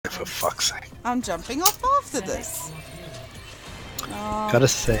for fuck's sake. I'm jumping off after this. Gotta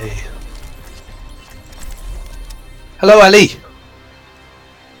say. Hello, Ali.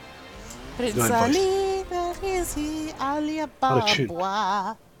 Prince Go on, Ali, where is he? Ali What a tune.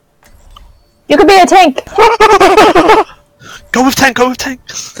 Ababa. You could be a tank. Go with tank. Go with tank.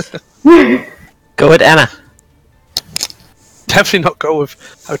 Go with Anna. Definitely not go with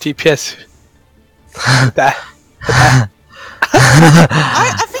our DPS.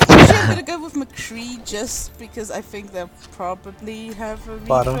 I think actually I'm gonna go with McCree just because I think they'll probably have a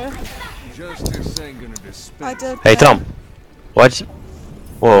Bottom. Reaper. Justice ain't gonna dispense. I don't Hey know. Tom. What?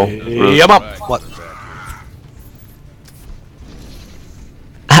 Whoa. rude. Yum up. What?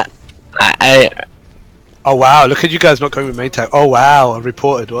 I Oh wow! Look at you guys not going with main tank. Oh wow! I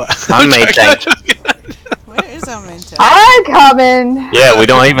reported. What? I'm main tank. Where is our main tank? I'm coming. Yeah, we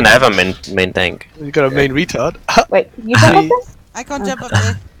don't even have a main tank. You got a main retard. Wait, you jump up this? I can't jump up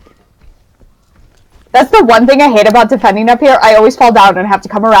there. That's the one thing I hate about defending up here. I always fall down and have to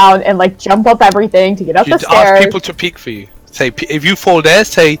come around and like jump up everything to get up You the ask stairs. people to peek for you. Say if you fall there,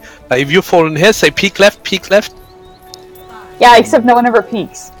 say if you fall in here, say peek left, peek left. Yeah, except no one ever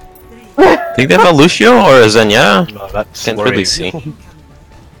peeks. Think they have a Lucio or a Zenya? No, that's Can't really see.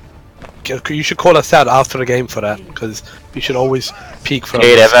 You should call us out after the game for that, because you should always peek for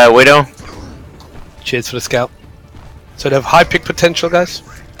Okay, they us. have a Widow. Cheers for the scout. So they have high pick potential, guys.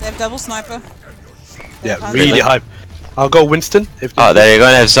 They have double sniper. Yeah, High really pick. high. I'll go Winston. If Oh, there you go.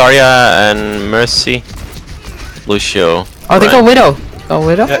 They have Zarya and Mercy. Lucio. Oh, they go Widow. Go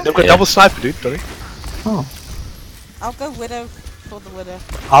Widow? Yeah, they've got Yeah. double sniper, dude. Sorry. I'll go Widow for the Widow.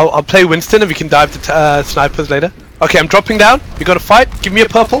 I'll play Winston and we can dive to snipers later. Okay, I'm dropping down. You got to fight. Give me a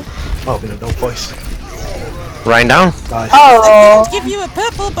purple. Oh, no voice. Ryan down. Nice. I Oh, didn't give you a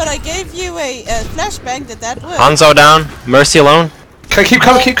purple, but I gave you a flashbang. Did that work? Hanzo down. Mercy alone. Okay, keep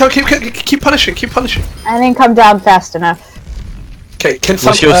coming. Keep punishing. Keep punishing. I didn't come down fast enough. Okay, can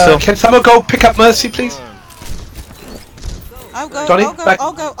Lucio still. someone go pick up Mercy, please? I'll go. Johnny, I'll go. back.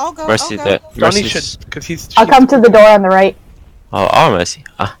 I'll go. I'll go. Mercy I'll go. there. Johnny Mercy's- should, because he's. I'll come to the door on the right. Oh, Mercy.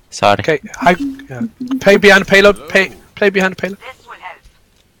 Ah, sorry. Okay, play behind the payload. Play behind the payload.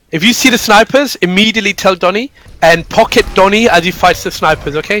 If you see the snipers, immediately tell Donny and pocket Donny as he fights the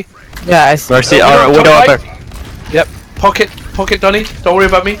snipers. Okay? Yeah, I see. Mercy, Widow, Widow top up right. there. Yep. Pocket Donny. Don't worry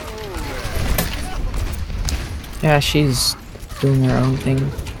about me. Yeah, she's doing her own thing.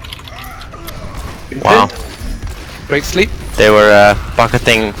 Wow. Great sleep. They were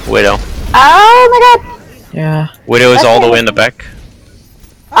pocketing Widow. Oh my god! Yeah. Widow is all the way in the back.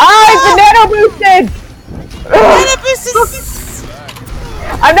 Oh, it's banana boosted! Banana boosters!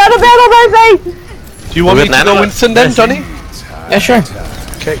 I'm not a battle Mercy! Do you want We're me with to go Nana. Winston then, Donny? Yeah, sure.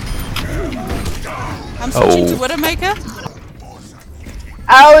 Okay. I'm switching to Oh. Widowmaker.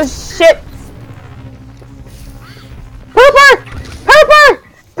 Oh shit! Pooper! Pooper!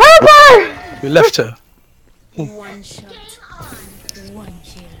 Pooper! We left her. One shot, one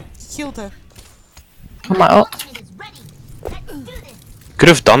kill. Killed her. Come on. Could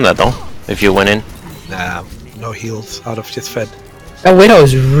have done that though, if you went in. Nah, no heals. Out of just fed. The Widow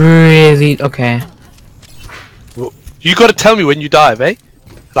is really okay. You gotta tell me when you dive, eh?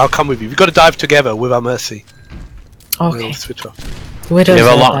 And I'll come with you. We gotta dive together with our Mercy. Okay. We'll switch off. Widow's They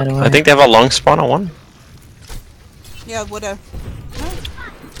have a dead, by the long. way. I think they have a long spawn on one. Yeah, Widow.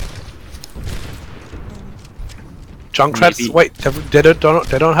 Junkrats. Maybe. Wait, they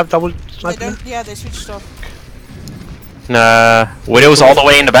don't have double They sniper. don't. Yeah, they switched off. Nah, Widow's all the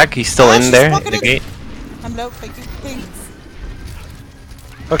way in the back. He's still Ah, in she's there. In the pocketed. gate. I'm low. Thank you. Thanks.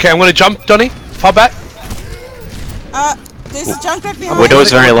 Okay, I'm gonna jump, Donny. Far back. There's a Junkrat behind. Widow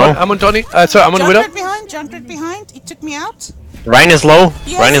is very low. I'm on Donny. Sorry, I'm on Widow. Junkrat behind. He took me out. Ryan is low.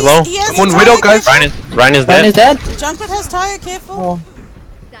 He Ryan has is low. He has I'm on a Widow, tire, guys. careful. Ryan is Ryan is dead. dead? Junkrat has tire, careful.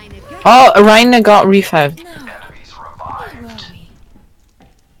 Oh, Ryan got revived.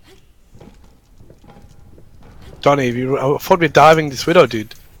 Donny, I thought we were diving this Widow,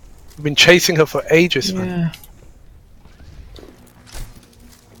 dude. We've been chasing her for ages, man. Yeah.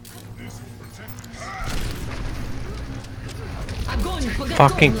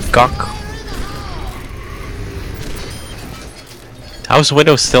 Fucking cock. How's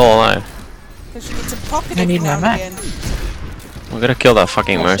Widow still alive? Because she gets a pocket I every need now my and Mac. again. We gotta kill that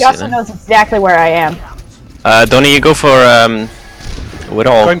fucking She Mercy also then. knows exactly where I am. Donny, you go for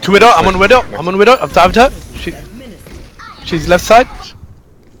Widow. Going to Widow. I'm on Widow. I've dived her. She's left side.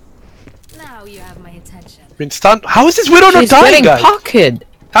 Now you have my attention. Been stunned. How is this Widow not She's dying, getting guys? pocket.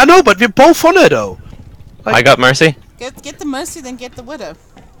 I know, but we're both on her though. I got Mercy. Get the Mercy, then get the Widow.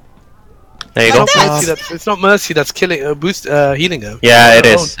 There you Like go. that? It's not Mercy that's killing healing her. Yeah, it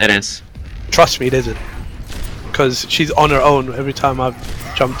On her is. It is. own. Trust me, it isn't. Because she's on her own every time I've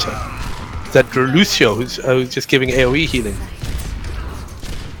jumped her. That Lucio who's just giving AoE healing.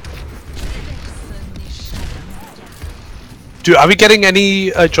 Are we getting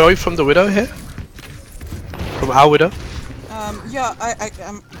any joy from the Widow here? From our Widow? Yeah,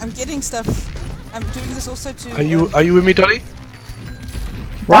 I'm getting stuff. I'm doing this also to. Are you with me, Dolly?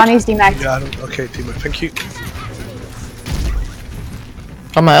 Ronnie's D-Max. Yeah. Okay, Timo. Thank you.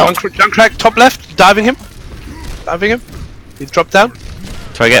 On my ult. Junkrat, top left, diving him. He dropped down.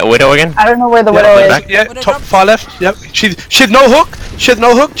 Do I get Widow again? I don't know where the widow is. back. Yeah, Widow top dropped. far left. Yep. She had no hook. She had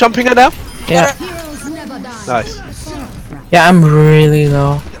no hook. Jumping her now. Yeah. Nice. Yeah, I'm really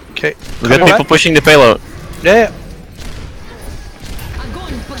low. Okay. We got coming people back. pushing the payload. Yeah.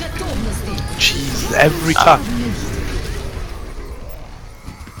 Jeez, every time.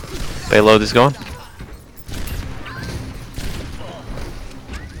 Payload is going.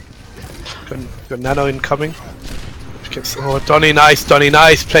 Got Nano incoming. Oh, Donny, nice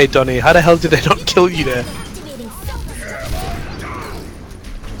play, Donny. How the hell did they not kill you there?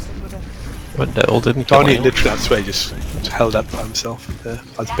 What, the ult didn't kill Donny anyone? literally, I swear, just held up by himself there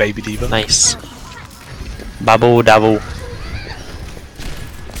as Baby Diva. Nice. Babu dabu.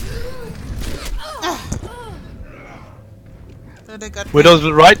 So they got Widow's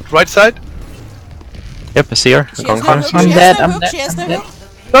right side. Yep, I see her. She Going has no corner. hook, I'm she has dead, no I'm hook, dead, she has no I'm dead.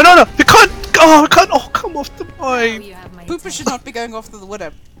 hook. No, we can't. Oh, we can't. Oh, come off the point. You have my Pooper should not be going after the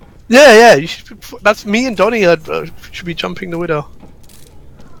Widow. Yeah. You should be, that's me and Donny should be jumping the Widow.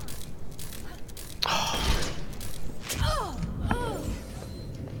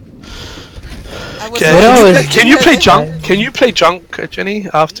 I was Okay, Widow is- can you play junk? Can you play junk, Jenny,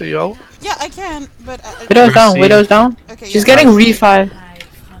 after your? Yeah, I can, but Widow's down. Mercy. Widow's down. okay. She's yeah. getting re5.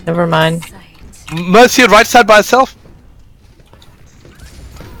 Never mind. Mercy right side by herself.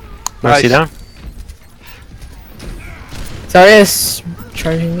 Mercy Nice. down. Zarya's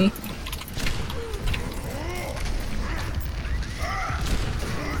charging me.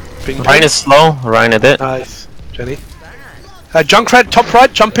 Ping Ryan is slow. Ryan a bit. Nice, Jenny. Junkrat top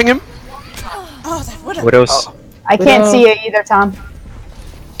right, jumping him. Oh, that Widow. Widow's. Oh. I can't Widow. see it either, Tom.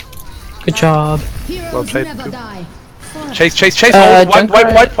 Good job. Well played. Chase.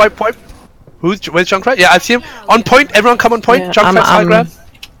 Junkrat. Wipe. Where's Junkrat? Yeah, I see him. On point. Everyone come on point. Yeah, Junkrat high grab.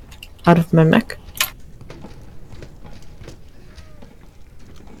 out of my mech.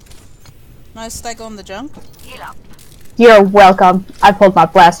 Nice stack on the junk. You're welcome. I pulled my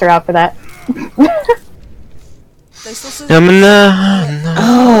blaster out for that. They still sit.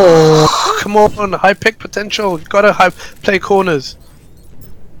 Come on, high pick potential. You gotta play corners.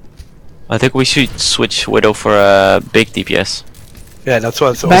 I think we should switch Widow for a big DPS. Yeah, that's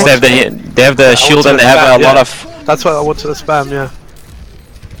what. Back- They have the shield and they have a lot of. That's what I wanted to spam. Yeah.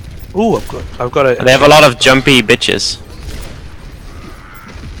 Ooh, I've got it. They have a lot of jumpy bitches.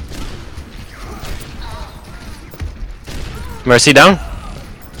 Mercy down.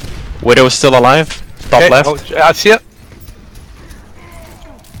 Widow is still alive. Top Okay, left. oh, I see it.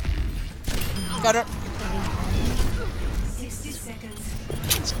 Got her.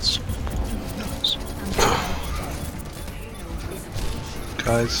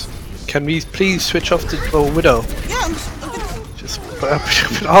 Guys, can we please switch off the Widow? Yeah, I'm gonna. Just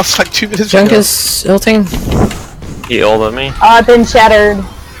asked like 2 minutes Junk ago. is ulting. He ulted me. Been shattered.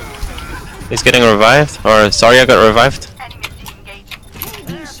 He's getting revived. Or sorry, I got revived.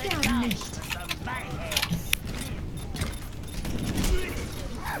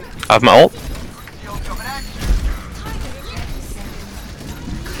 I have my ult.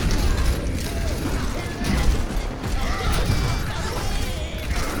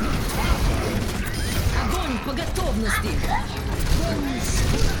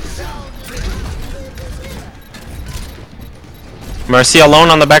 Mercy alone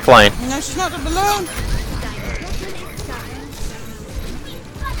on the back line. No, she's not alone.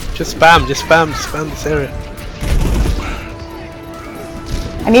 Just spam this area.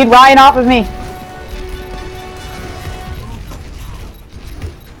 I need Ryan off of me.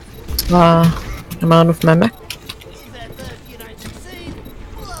 I'm out of my mech.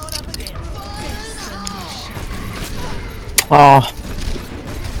 Oh,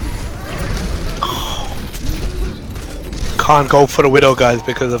 Can't go for the Widow, guys,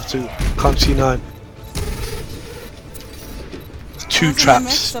 because of can't see 9. Two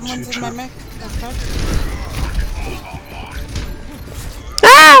traps. Someone's Two in my traps. mech.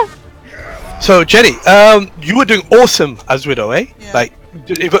 So Jenny, you were doing awesome as Widow, eh? Yeah. Like,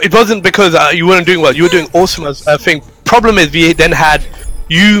 it wasn't because you weren't doing well. You were doing awesome as thing. Problem is, we then had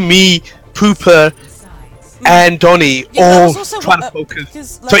you, me, Pooper, and Donny Yeah, that all was also trying to what- focus. because,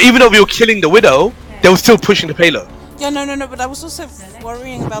 So like- even though we were killing the Widow, they were still pushing the payload. Yeah, no, but I was also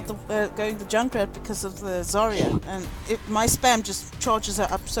worrying about the going the Junkrat because of the Zarya, and my spam just charges her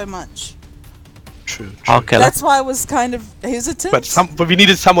up so much. True. I'll kill it. That's why I was kind of hesitant. But we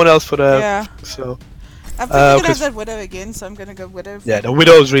needed someone else for the. Yeah. So I'm probably gonna have 'cause- that Widow again, so I'm gonna go Widow. yeah, the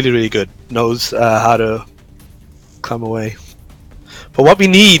Widow is really good. Knows how to climb away. But what we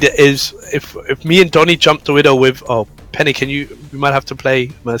need is if me and Donny jump the Widow with Penny, we might have to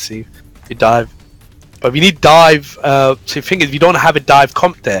play Mercy. You dive. But we need dive. So the thing is, we don't have a dive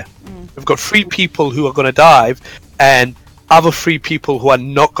comp there. We've got 3 people who are going to dive, and other 3 people who are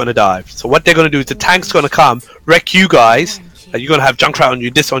not going to dive. So what they're going to do is the tank's going to come, wreck you guys, and you're going to have Junkrat on you,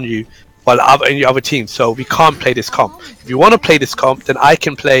 this on you, while in your other team. So we can't play this comp. If you want to play this comp, then I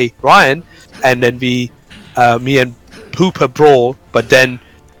can play Ryan, and then me and Pooper brawl. But then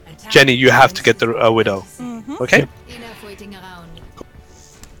Jenny, you have to get the Widow. Okay. Enough waiting around.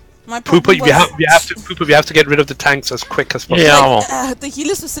 My problem Pooper, was, we have to get rid of the tanks as quick as possible. Yeah, well, the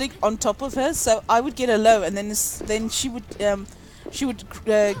healers were sitting on top of her, so I would get her low, and then she would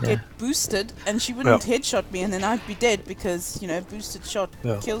get boosted, and she wouldn't headshot me, and then I'd be dead because boosted shot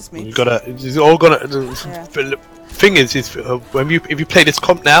kills me. You gotta. It's all gonna. Thing is if you play this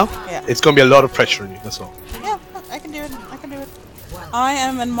comp now, it's gonna be a lot of pressure on you. That's all. Yeah, I can do it. I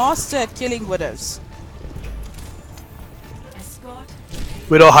am a master at killing widows.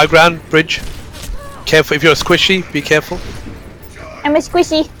 Widow, high ground, bridge. Careful if you're a squishy. Be careful. I'm a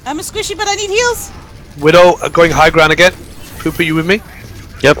squishy. I'm a squishy, but I need heals. Widow going high ground again. Pooper, you with me?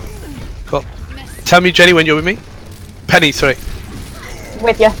 yep. Cool. Tell me, Jenny, when you're with me. Penny, sorry.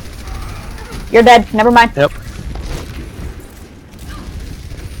 With you. You're dead. Never mind. Yep.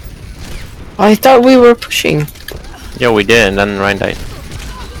 I thought we were pushing. Yeah, we did, and then Ryan died.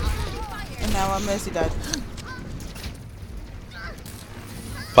 And now our Mercy died.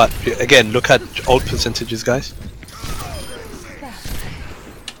 But again, look at old percentages, guys.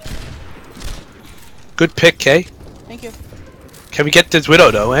 Good pick, eh? Thank you. Can we get this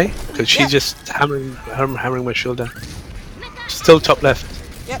Widow though, eh? Because she's Yeah. just hammering my shield down. Still top left.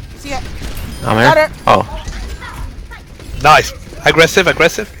 Yep, see ya. I'm Got here. her. Oh, Nice. Aggressive. I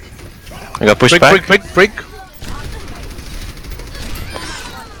got pushed back. Break.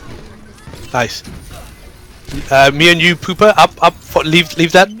 Nice. Me and you, Pooper, up.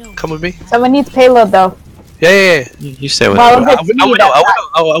 Leave that. Come with me. Someone needs payload though. Yeah. You stay with Well, me. if it's me, that's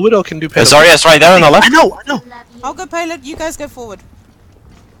fine. A Widow can do payload. Zarya's right there on the left. I know. I'll go payload. You guys go forward.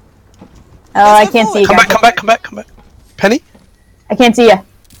 Oh, I Let's go can't see you. forward. Come back. Penny? I can't see you.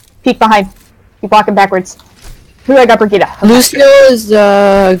 Peek behind. Keep walking backwards. Who I got Brigitte? Lucio is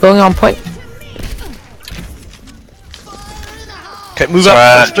going on point. Okay, move So,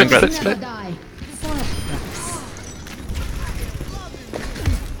 up. Junkrat. Split.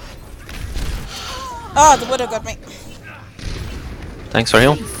 Ah, the widow got me. Thanks for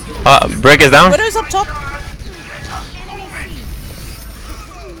heal. Brick is down. Widow's up top.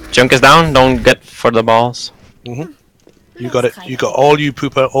 Junk is down. Don't get for the balls. You got it. You got all you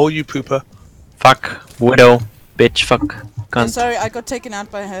Pooper. Fuck. Widow. Bitch. Fuck. Oh, Cunt. sorry, I got taken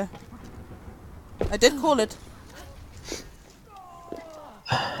out by her. I did call it.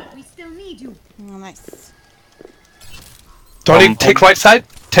 We still need you. Oh, nice. Donnie, take right side.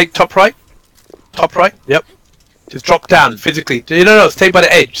 Take top right. Top right. Yep. Just drop down physically. No. Stay by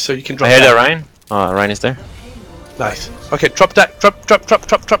the edge so you can drop I hear down. that, Ryan. Oh, Ryan is there. Nice. Okay, drop that. Drop.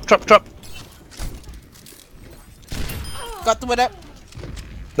 Got the widow.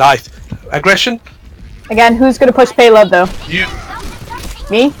 Nice. Aggression. Again, who's gonna push payload though? You.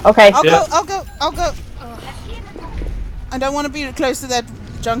 Me? Okay. I'll Yeah. go. I don't want to be close to that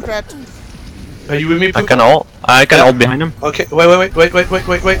Junkrat. Are you with me, I Pooper? can ult. I can Yeah. ult behind him. Okay.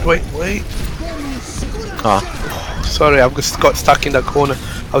 Wait. Oh, Sorry, I just got stuck in that corner.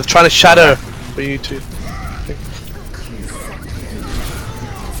 I was trying to shatter for you to.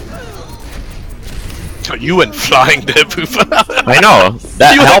 Oh, you went flying there, Pooper. I know.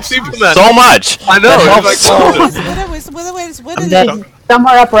 That You like helps Superman. so much. I know. That it's helps like, so oh. Where's the widow? Where's the widow? I'm dead.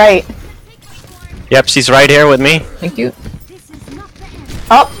 Somewhere up right. Yep, she's right here with me. Thank you.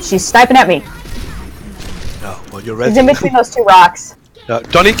 Oh, she's sniping at me. No, well, you're She's in ready. between those 2 rocks.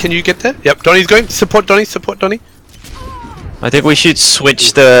 Donnie, can you get there? Yep, Donnie's going. Support Donnie. I think we should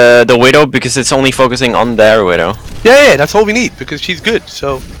switch the Widow because it's only focusing on their Widow. Yeah, that's all we need because she's good.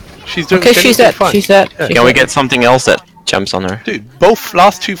 So she's doing. Okay, she's dead. fine. She's dead. Yeah. She's Can we dead. get something else that jumps on her? Dude, both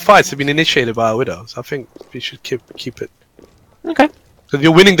last 2 fights have been initiated by our widows. I think we should keep it. Okay. Because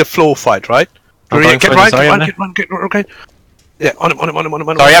you're winning the floor fight, right? I'm Get going for right, the Zarya now. get right. Yeah, on him.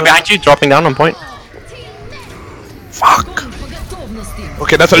 Sorry, yeah, behind you, dropping down on point. Fuck.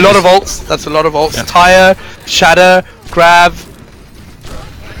 Okay, that's a lot of ults. Yeah. Tire, shatter, grab.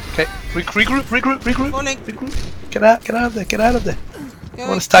 Okay, regroup. Falling. Get out of there. I Go,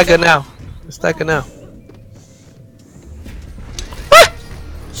 want to stagger now.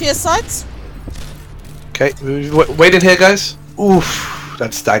 She has sights. Okay, wait in here, guys. Oof,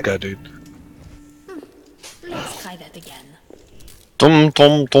 that stagger, dude. Let's try that again. Tum.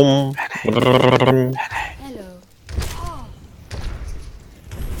 Hello.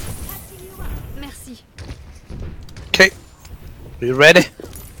 Merci. Okay, are you ready?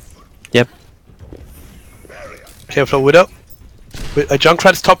 Yep. Careful, Widow.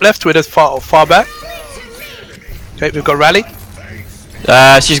 Junkrat's top left, Widow's far back. Okay, we've got Rally.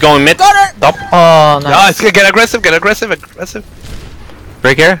 She's going mid. Got her. Top. Oh, nice. Nice, get aggressive.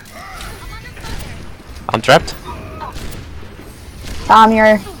 Break here. I'm trapped. Tom,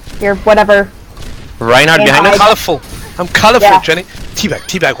 you're whatever. Reinhardt behind us. I'm colourful, Yeah. Jenny.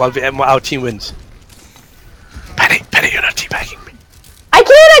 Teabag while our team wins. Penny, you're not teabagging me. I can't.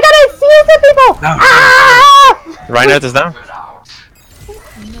 I gotta see the people. No. Ah! Reinhardt is down.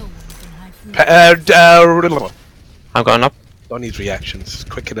 I'm going up. Don't need reactions.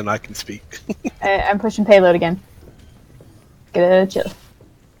 Quicker than I can speak. I'm pushing payload again. Gonna chill.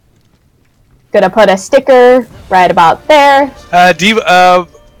 Gonna put a sticker right about there.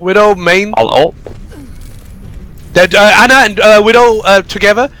 Widow main. I'll ult. Anna and Widow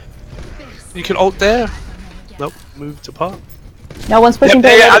together. You can ult there. Nope, move to part. No one's pushing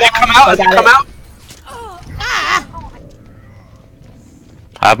payload. As you again. come out, I got it.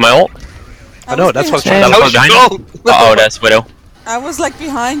 I have my ult. I know, that's what's Teleport that was behind your you. goal. Oh, that's Widow. I was like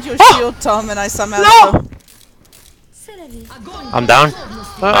behind your shield, Tom, and I somehow. No! C'est la vie. I'm down.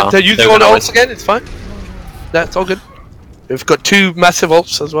 They're using they're all the gonna ults again, it's fine. That's all good. We've got 2 massive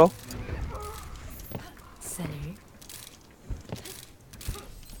ults as well. Salut.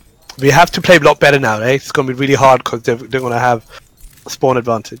 We have to play a lot better now, eh? It's gonna be really hard because they're gonna have spawn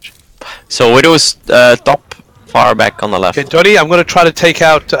advantage. So Widow's top, far back on the left. Okay, Johnny, I'm gonna try to take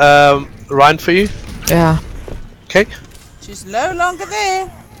out Ryan for you. Yeah. Okay? She's no longer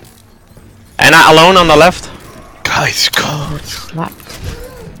there. Anna alone on the left. Guys, God. Slap.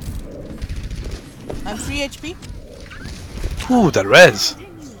 I'm 3 HP. Ooh, the res.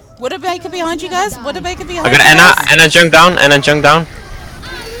 Widowmaker behind you guys. Widowmaker behind I got you Anna. guys. Anna junk down.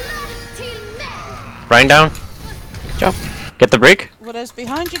 Ryan down. Job. Get the break. Widow's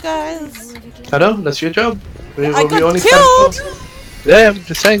behind you guys. I know, that's your job. We I got only killed. Yeah, I'm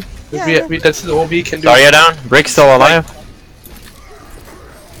just saying. Yeah. That's all we can do. Zarya down. Brick still alive.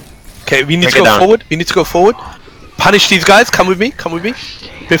 Okay, we need Break to it go down. forward. Punish these guys. Come with me.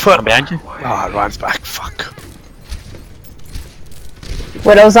 Before. I'm behind you. Ah, Ryan's back. Fuck.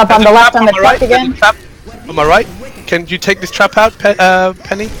 Widow's up on the left on the right. truck again. Trap. On my right. Can you take this trap out,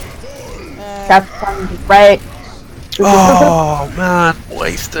 Penny? Trap on the right. Oh man,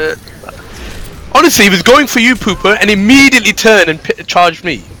 wasted. Honestly, he was going for you, Pooper, and immediately turned and charged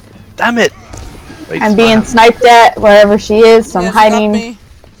me. Damn it. I'm being sniped at wherever she is, so I'm Yes, got hiding. me.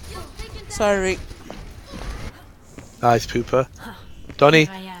 Sorry. Nice, Pooper. Donny,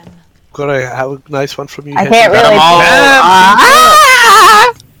 I am. gotta have a nice one from you. I here. can't Got really. 'em all.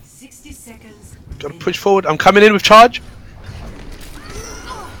 Ah! 60 seconds. Gotta push forward. I'm coming in with charge.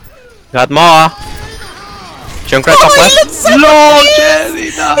 Got more. Junkrat top Oh, he left. looked so Lord, confused.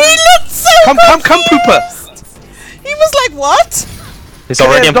 Jerry, no. He looked so Come, Pooper. confused. He was like, what? He's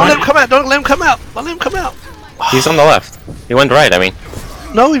already in Don't let him point. come out. Don't let him come out. Don't let him come out. He's on the left. He went right, I mean.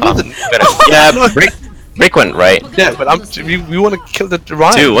 No, he wasn't. Yeah, No. Brick went right. Yeah, but we want to kill the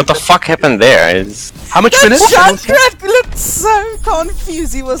Ryan. Dude, what the fuck happened there? Is How much That minutes? Junkrat looked so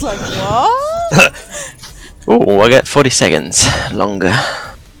confused. He was like, what? Ooh, I got 40 seconds longer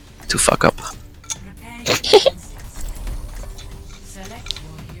to fuck up.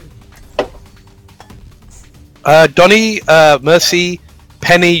 Donny, Mercy,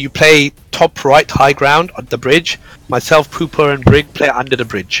 Penny, you play top right high ground on the bridge. Myself, Pooper, and Brig play under the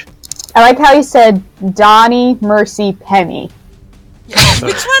bridge. I like how you said Donnie, Mercy, Penny. Which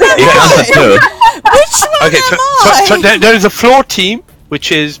one am You I? understood. Which one Okay, am so I? there is a floor team,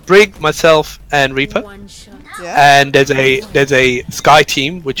 which is Brig, myself, and Reaper, One shot. Yeah. and there's a Sky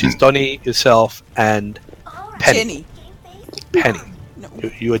team, which is Donny, yourself, and Penny. Jenny. Penny. No.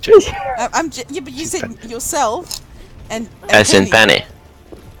 You are Jenny. Yeah, but you said yourself and As in Penny.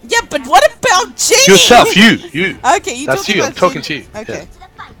 Yeah, but what about Jenny? Yourself, you. Okay, you That's talking you, about I'm talking Jenny. to you, Okay.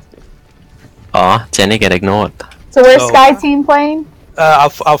 Aw, Jenny get ignored. So where's Oh. Sky Team playing? I'll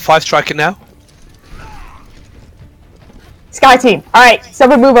 5 striker now. Sky team. Alright,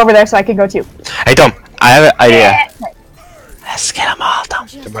 someone move over there so I can go too. Hey Tom, I have an idea. Let's get them all, Tom.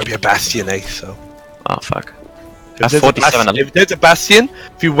 There might be a Bastion, eh? So. Oh fuck. If I have there's, a 47 of Bastion, them. if there's a Bastion,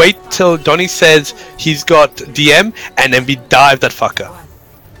 if you wait till Donny says he's got DM, and then we dive that fucker.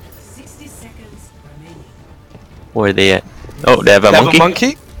 60 seconds remaining. Where are they at? Oh, they have a They have monkey? a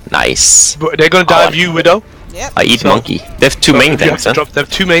monkey. Nice. But they're gonna dive you, Widow. Yep. I eat monkey. They have two main You have tanks, to huh? drop- They have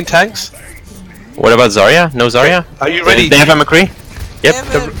 2 main tanks. What about Zarya? No Zarya? Are you ready? They have a McCree? Yep. They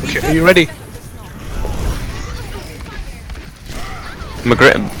have a Okay, Reaper. are you ready?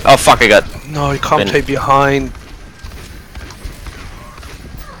 McCree. Oh fuck, I got. No, you can't Then- play behind.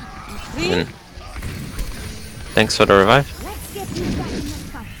 Three. Thanks for the revive.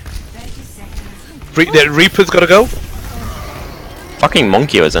 The Reaper's gotta go. Fucking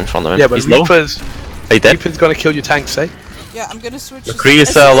monkey was in front of him. Yeah, but He's low. Hey, dead. Reaper's gonna kill your tanks, eh? Yeah, I'm gonna switch. McCree is,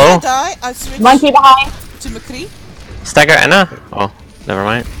 as soon as low. I die, I switch Monkey behind. to McCree. Stagger Anna? Oh, never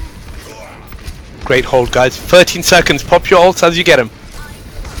mind. Great hold, guys. 13 seconds. Pop your ults as you get them.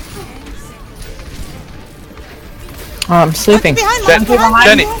 Oh, I'm sleeping. Behind, Jen- monkey behind.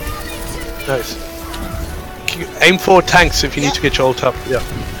 Jenny. Nice. Aim for tanks if you need to get your ult up. Yeah.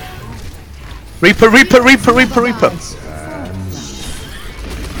 Reaper.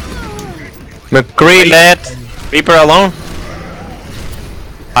 McCree let Reaper alone.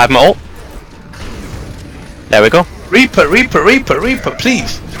 I have my ult. There we go. Reaper,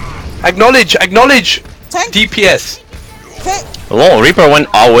 please. Acknowledge. Tank. DPS. Okay. Lol, Reaper went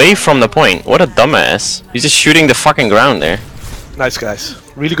away from the point. What a dumbass. He's just shooting the fucking ground there. Nice, guys.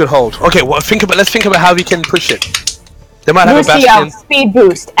 Really good hold. Okay, well, let's think about how we can push it. They might have a Lucio, Bastion. speed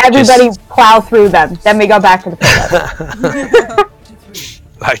boost. Everybody plow through them. Then we go back to the pickup.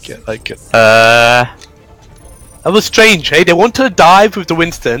 Like it. Uh, That was strange, hey? They wanted to dive with the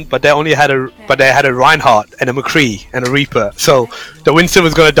Winston, but they had a Reinhardt and a McCree and a Reaper. So the Winston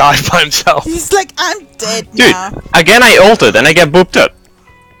was gonna dive by himself. He's like, I'm dead dude, now. again I ulted and I get booped up.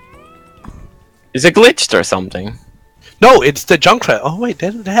 Is it glitched or something? No, it's the Junkrat. Oh wait,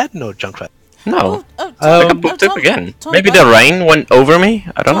 they had no Junkrat. No. Oh, I Tom, got booped up Tom, again. Tom, Maybe by the way- rain went over me?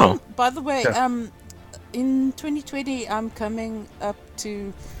 I don't Tom, know. By the way, Yeah. in 2020, I'm coming up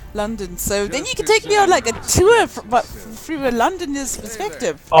to London, so then you can take me on like a tour through a Londoner's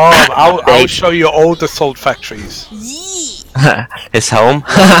perspective. Oh, I'll show you all the salt factories. Yeah. His home.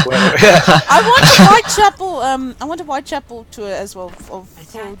 Yeah. I want a Whitechapel. I want a Whitechapel tour as well for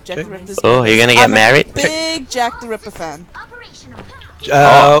Jack the Ripper's. Oh, you're gonna get I'm married? A big Jack the Ripper fan.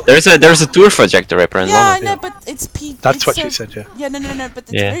 Oh, there's a tour for Jack the Ripper in Yeah, I London. know, but it's P. That's it's what so, she said, yeah. Yeah, no, but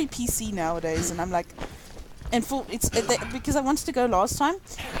it's Yeah. very PC nowadays, and I'm like, and for it's because I wanted to go last time,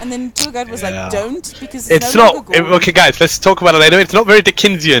 and then tour guide was Yeah. like, don't because It's no not longer Gordon. okay, guys. Let's talk about it later. It's not very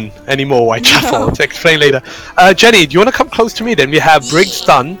Dickensian anymore, Whitechapel. No. To explain later. Jenny, do you want to come close to me? Then we have Briggs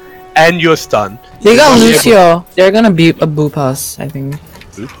stun and your stun. They got Lucio. They're gonna beat a boop us, I think.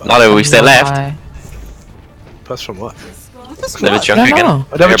 Now that we stay left. Why? Plus from what? What's They have a what? junk I don't again. know.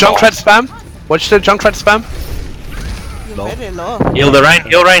 Oh, they have a Airball. Junkrat spam. Watch the Junkrat spam. You're very low. Heal the rain,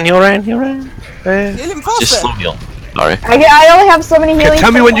 heal rain. Kill him faster. Just slow heal. Sorry. I only have so many Okay, healing.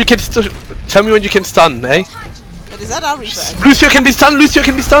 tell me when you can stun, eh? But is that our Reaper? Lucio can be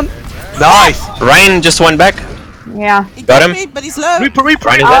stunned. Nice. Ryan just went back. Yeah. He Got got him. me, but he's low. Reaper. Ryan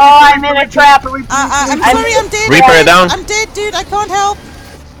is Oh, dead. I'm in a trap. I'm sorry, I'm dead. Reaper I'm down. I'm dead, dude. I can't help.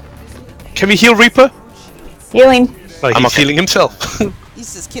 Can we heal Reaper? Healing. Oh, he's I'm okay. healing himself.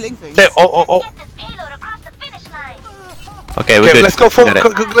 He's just killing things. Okay, oh. Okay, we're Okay, good. let's go We forward.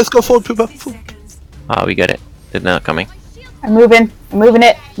 got it. Let's go forward, Pooper. Ah, we get it. Did not coming. I'm moving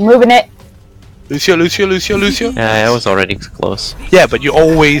it. Lucio. Yeah, I was already close. Yeah, but you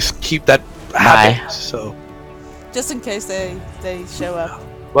always keep that habit. So Just in case they show up.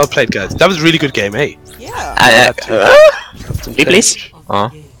 well played, guys. That was a really good game, eh? Yeah. Hey, please.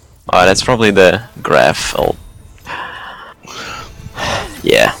 Oh, that's probably the graph. Oh,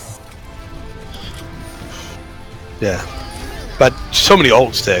 yeah. Yeah. But so many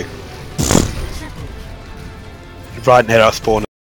ults there. Right near our spawn.